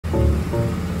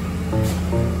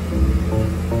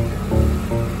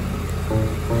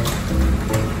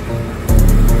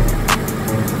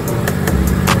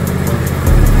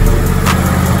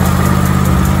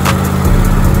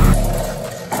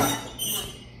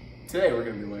Today we're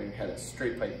going to be learning how to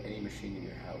straight pipe any machine in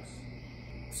your house.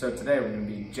 So today we're going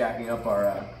to be jacking up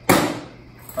our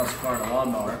Husqvarna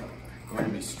lawnmower. We're going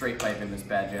to be straight piping this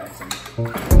bad Jackson.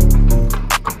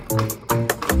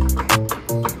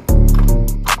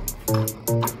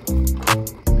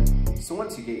 So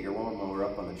once you get your lawnmower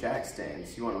up on the jack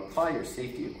stands, you want to apply your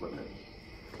safety equipment.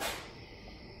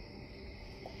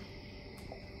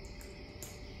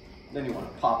 Then you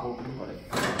want to pop open the hood.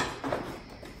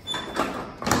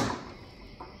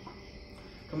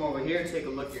 Come over here and take a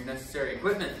look at your necessary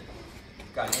equipment.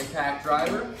 Got an impact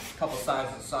driver, a couple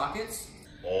sizes of sockets,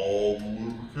 all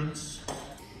lubricants,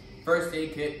 first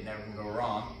aid kit, never can go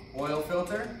wrong, oil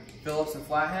filter, Phillips and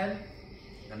flathead,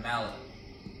 and a mallet.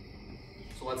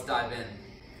 So let's dive in.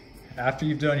 After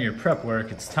you've done your prep work,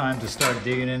 it's time to start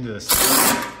digging into this.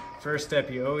 First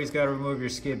step, you always got to remove your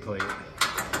skid plate.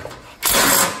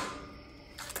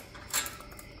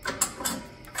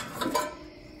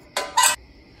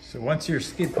 So once your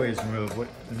skid plate is removed,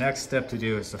 the next step to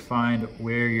do is to find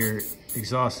where your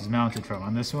exhaust is mounted from.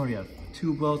 On this one, we have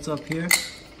 2 bolts up here,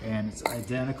 and it's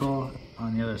identical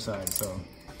on the other side. So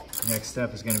the next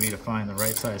step is going to be to find the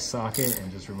right size socket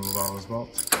and just remove all those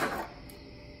bolts.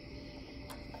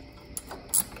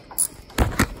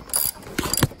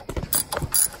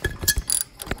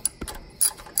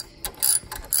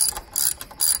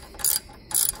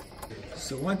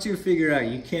 So once you figure out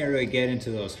you can't really get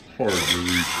into those hard to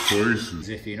reach places,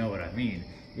 if you know what I mean,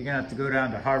 you're gonna have to go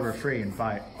down to Harbor Freight and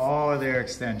buy all of their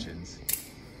extensions.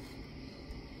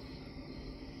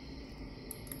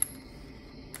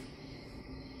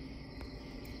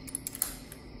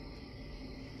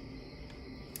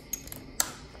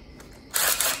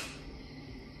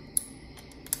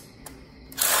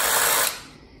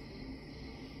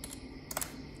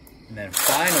 And then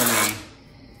finally,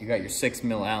 you got your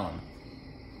 6mm Allen.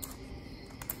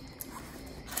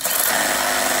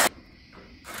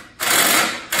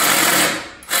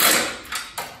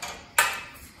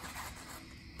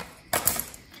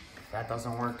 That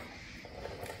doesn't work.